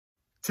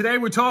Today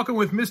we're talking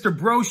with Mr.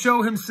 Bro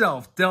Show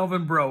himself,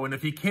 Delvin Breaux, and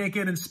if you can't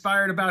get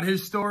inspired about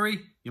his story,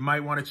 you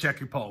might want to check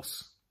your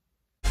pulse.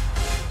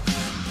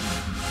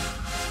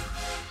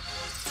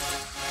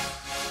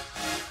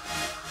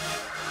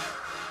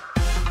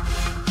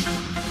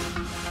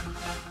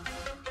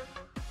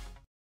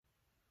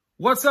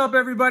 What's up,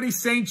 everybody?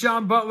 St.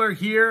 John Butler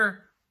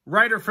here,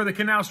 writer for the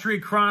Canal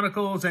Street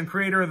Chronicles and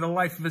creator of the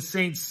Life of a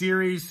Saint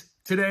series.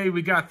 Today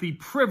we got the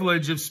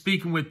privilege of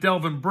speaking with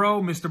Delvin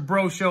Breaux, Mr.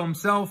 Bro Show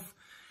himself.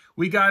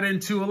 We got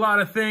into a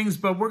lot of things,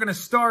 but we're going to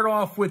start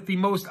off with the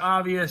most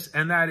obvious,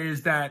 and that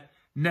is that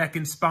neck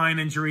and spine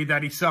injury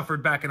that he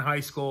suffered back in high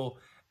school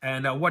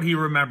and what he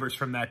remembers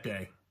from that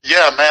day.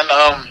 Yeah, man.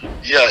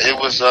 It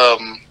was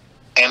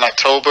in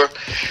October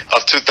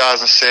of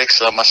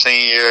 2006, my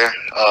senior year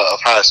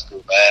of high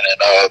school, man.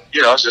 And,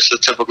 it's just a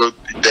typical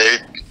day.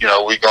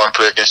 We go and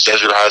play against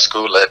Jesuit High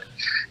School at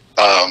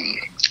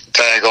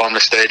Tag on the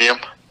stadium.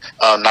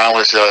 Now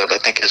it's, I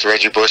think it's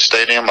Reggie Bush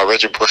Stadium or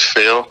Reggie Bush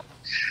Field.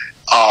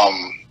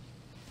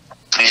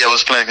 I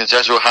was playing in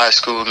Jesuit High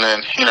School,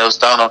 and it was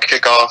down on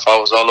kickoff. I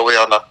was all the way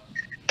on the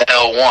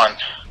L1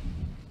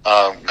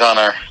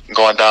 gunner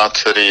going down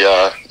to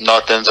the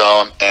north end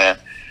zone, and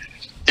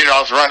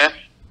I was running,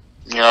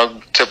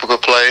 typical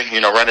play,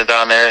 running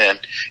down there, and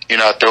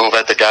I drove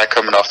at the guy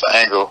coming off the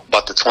angle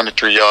about the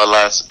 23-yard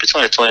line,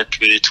 between the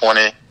 23,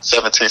 20,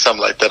 17,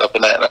 something like that, up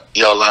in that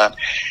yard line,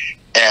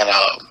 and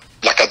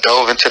I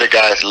dove into the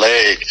guy's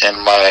leg,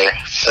 and my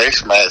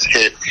face mask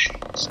hit,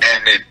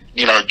 and it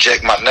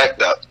jacked my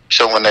neck up.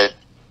 So when they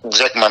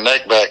jacked my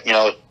neck back,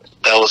 that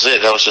was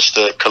it. That was just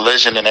a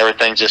collision, and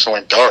everything just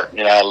went dark.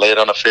 I laid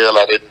on the field.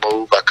 I didn't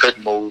move. I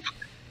couldn't move.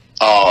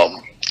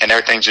 And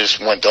everything just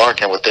went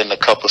dark. And within a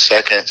couple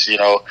seconds,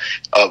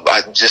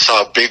 I just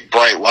saw a big,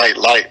 bright, white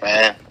light,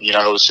 man.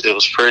 It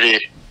was pretty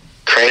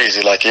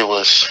crazy. Like, it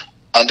was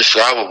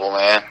indescribable,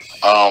 man.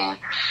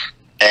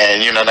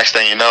 And, next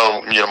thing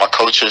my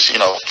coaches,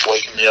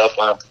 waking me up.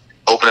 I'm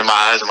opening my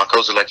eyes, and my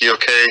coach was like, "You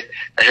okay?"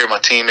 I hear my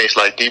teammates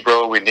like,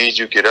 "D-Bro, we need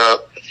you, get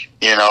up."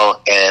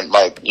 And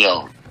my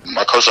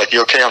coach was like,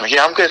 "You okay?" I'm like,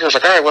 "Yeah, I'm good." He was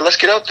like, "All right, well, let's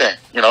get up then."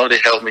 They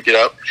helped me get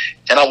up,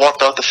 and I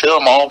walked off the field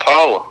on my own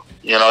power.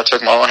 I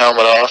took my own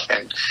helmet off,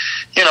 and,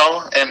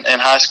 in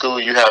high school,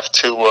 you have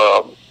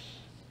to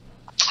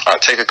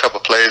take a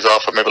couple plays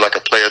off, or maybe like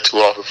a play or two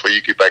off before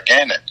you get back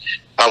in it.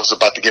 I was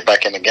about to get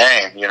back in the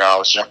game. I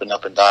was jumping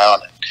up and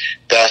down. And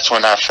that's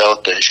when I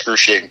felt the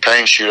excruciating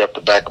pain shoot up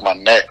the back of my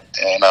neck.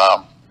 And,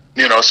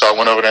 so I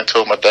went over there and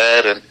told my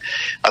dad, and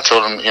I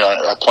told him,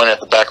 I pointed at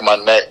the back of my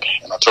neck,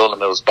 and I told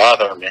him it was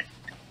bothering me.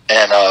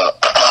 And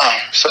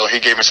so he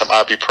gave me some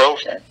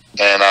ibuprofen,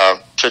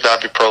 and took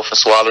ibuprofen,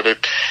 swallowed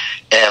it,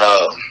 and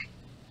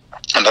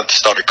I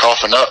started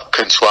coughing up.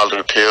 Couldn't swallow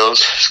the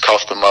pills,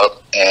 coughed them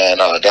up, and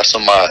that's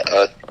when my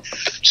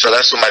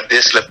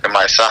disc slipped in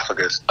my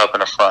esophagus up in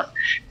the front.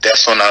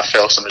 That's when I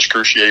felt some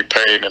excruciating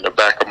pain in the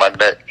back of my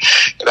neck,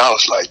 and I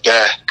was like,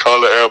 "Dad,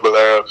 call the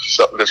ambulance.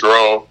 Something is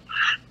wrong."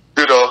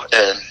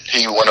 And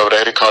he went over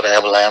there to call the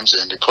ambulance,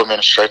 and they put me in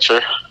a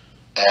stretcher,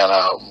 and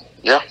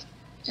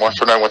went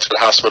from there. Went to the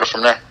hospital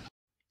from there.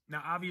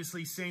 Now,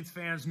 obviously, Saints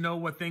fans know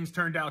what things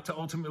turned out to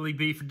ultimately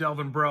be for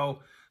Delvin Breaux.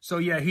 So,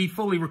 yeah, he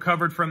fully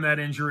recovered from that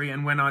injury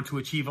and went on to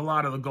achieve a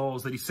lot of the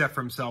goals that he set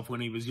for himself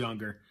when he was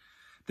younger.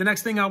 The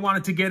next thing I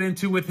wanted to get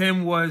into with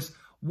him was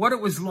what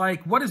it was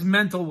like, what his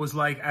mental was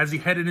like as he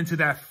headed into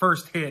that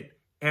first hit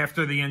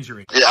after the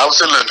injury. Yeah, I was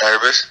a little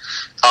nervous.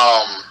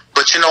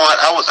 But you know what?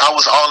 I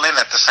was all in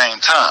at the same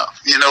time.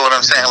 You know what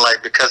I'm saying?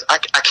 Like, because I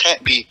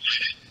can't be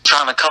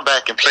trying to come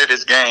back and play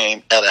this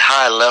game at a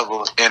high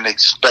level and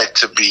expect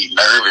to be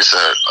nervous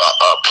or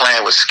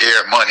playing with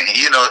scared money.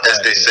 As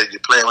they say,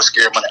 you're playing with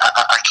scared money.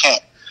 I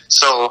can't.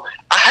 So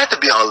I had to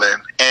be all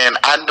in. And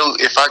I knew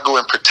if I go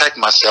and protect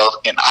myself,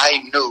 and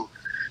I knew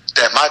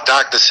that my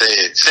doctor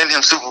said, send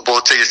him Super Bowl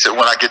tickets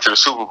when I get to the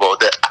Super Bowl,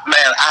 that,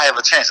 man, I have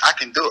a chance. I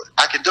can do it.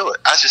 I can do it.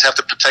 I just have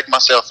to protect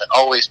myself and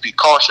always be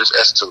cautious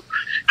as to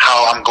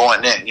how I'm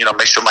going in.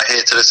 Make sure my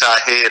head to the side,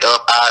 head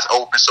up, eyes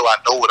open, so I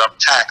know what I'm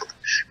tackling,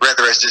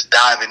 rather it's just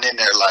diving in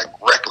there like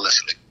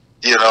recklessly,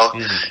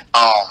 Mm-hmm.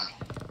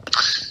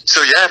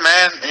 So, yeah,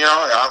 man,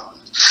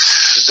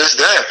 it's just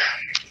that.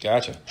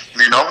 Gotcha.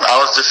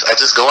 I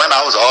just go in.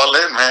 I was all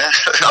in, man.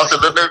 I was a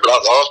little nervous, but I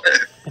was all in.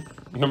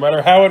 No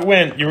matter how it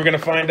went, you were going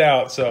to find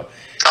out. So,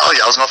 oh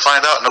yeah, I was going to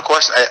find out, no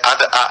question.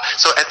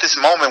 So at this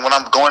moment when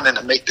I'm going in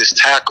to make this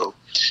tackle,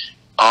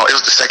 it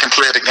was the second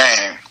play of the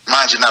game.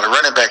 Mind you, now the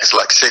running back is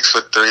like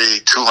 6'3",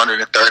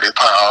 230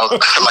 pounds,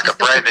 like a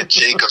Brandon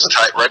Jacobs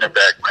type running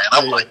back, man.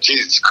 I'm like,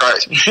 Jesus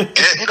Christ. And,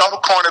 I'm a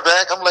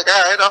cornerback. I'm like,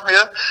 all right, I'm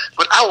here.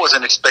 But I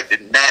wasn't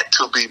expecting that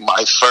to be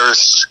my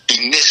first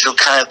initial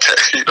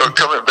contact,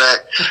 coming back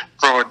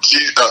from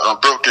a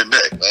broken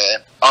neck, man.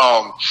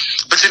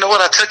 But you know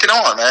what? I took it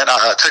on, man.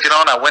 I took it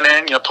on. I went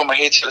in, put my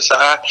head to the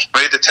side,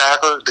 made the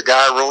tackle. The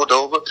guy rolled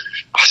over.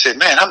 I said,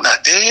 man, I'm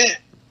not dead.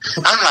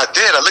 I'm not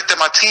dead. I looked at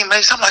my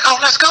teammates. I'm like, oh,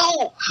 let's go.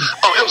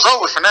 Oh, it was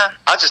over for now.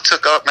 I just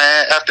took up,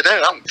 man. After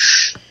that,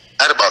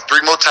 I had about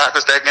 3 more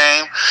tackles that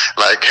game.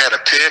 Like, had a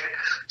pick.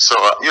 So,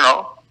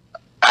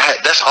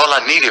 that's all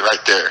I needed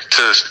right there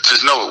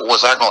to know,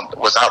 was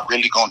I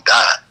really gonna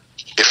die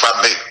if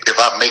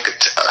I make a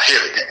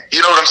hit again?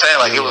 You know what I'm saying?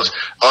 Like, it was,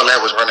 all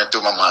that was running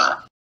through my mind.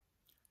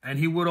 And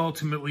he would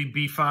ultimately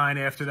be fine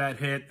after that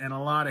hit, and a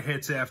lot of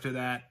hits after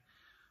that.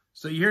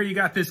 So here you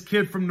got this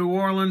kid from New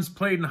Orleans,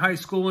 played in high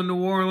school in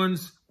New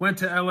Orleans, went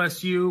to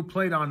LSU,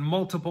 played on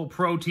multiple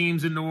pro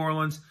teams in New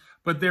Orleans,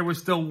 but there was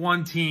still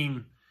one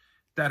team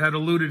that had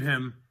eluded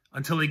him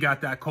until he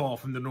got that call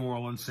from the New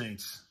Orleans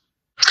Saints.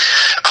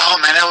 Oh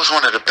man, that was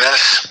one of the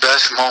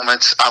best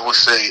moments, I would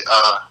say,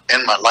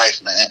 in my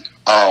life, man.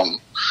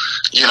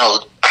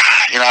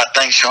 I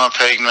thank Sean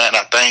Payton, man.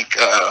 I thank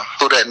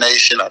Who Dat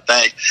Nation. I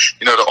thank,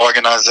 the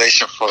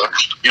organization for,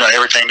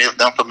 everything they've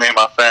done for me and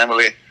my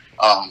family.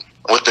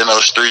 Within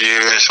those 3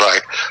 years,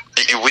 like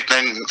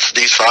within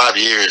these 5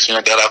 years,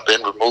 that I've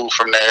been removed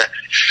from there.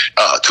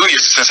 2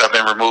 years since I've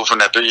been removed from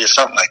that, 3 years,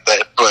 something like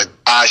that. But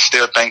I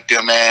still thank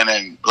them, man.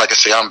 And like I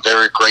say, I'm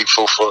very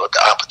grateful for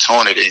the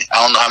opportunity.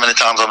 I don't know how many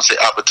times I'm gonna say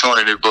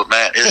opportunity, but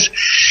man,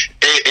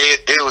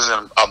 it was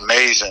an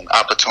amazing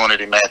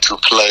opportunity, man, to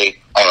play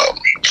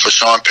for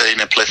Sean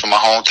Payton and play for my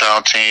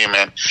hometown team,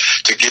 and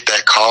to get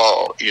that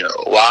call,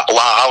 while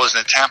I was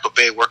in Tampa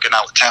Bay working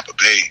out with Tampa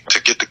Bay,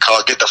 to get the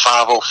call, get the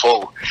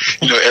 504,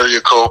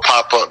 area code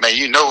pop up, man.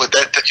 You know what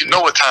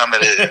time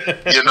it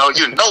is.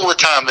 you know what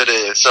time it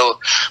is. So,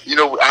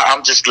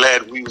 I'm just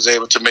glad we was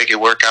able to make it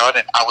work out,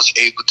 and I was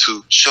able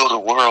to show the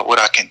world what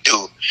I can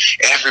do.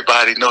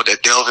 Everybody know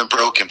that Delvin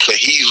Breaux can play.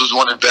 He was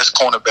one of the best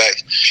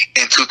cornerbacks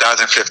in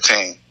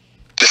 2015.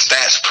 The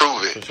stats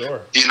prove it. For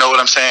sure. You know what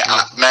I'm saying?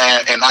 Yeah.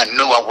 And I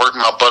knew I worked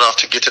my butt off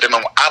to get to them.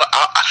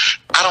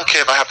 I don't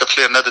care if I have to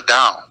play another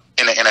down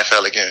in the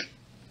NFL again.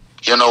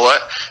 You know what?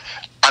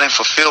 I didn't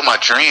fulfill my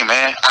dream,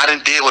 man. I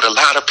didn't deal with a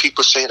lot of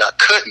people said I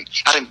couldn't.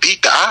 I didn't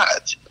beat the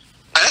odds.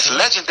 That's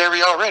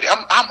legendary already.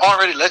 I'm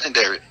already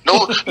legendary.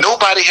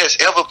 Nobody has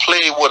ever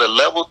played with a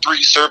level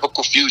 3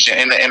 cervical fusion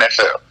in the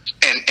NFL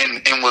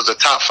and was a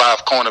top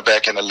 5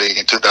 cornerback in the league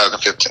in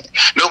 2015.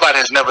 Nobody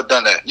has never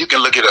done that. You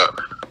can look it up.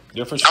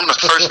 Yeah, for sure. I'm the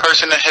first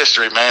person in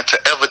history, man, to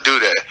ever do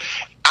that.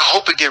 I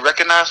hope it get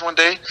recognized one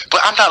day,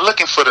 but I'm not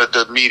looking for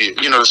the media,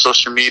 the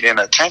social media and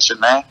attention,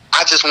 man.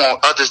 I just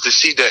want others to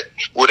see that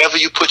whatever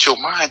you put your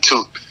mind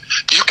to,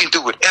 you can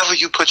do whatever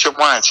you put your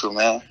mind to,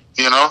 man.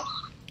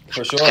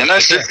 For sure. And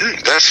that's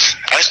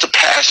that's the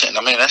passion.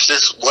 I mean, that's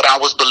just what I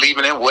was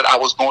believing in, what I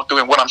was going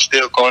through, and what I'm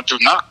still going through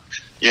now.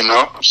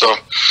 So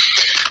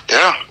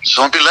yeah, it's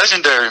gonna be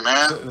legendary,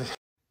 man.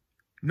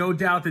 No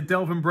doubt that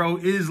Delvin Breaux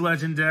is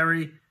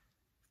legendary.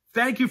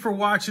 Thank you for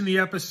watching the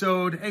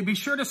episode. Hey, be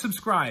sure to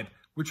subscribe.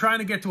 We're trying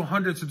to get to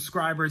 100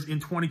 subscribers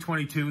in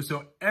 2022,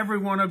 so every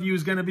one of you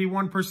is going to be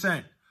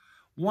 1%.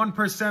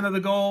 1% of the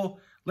goal.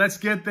 Let's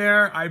get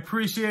there. I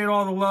appreciate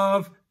all the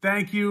love.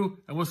 Thank you,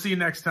 and we'll see you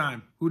next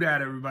time. Who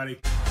dat, everybody?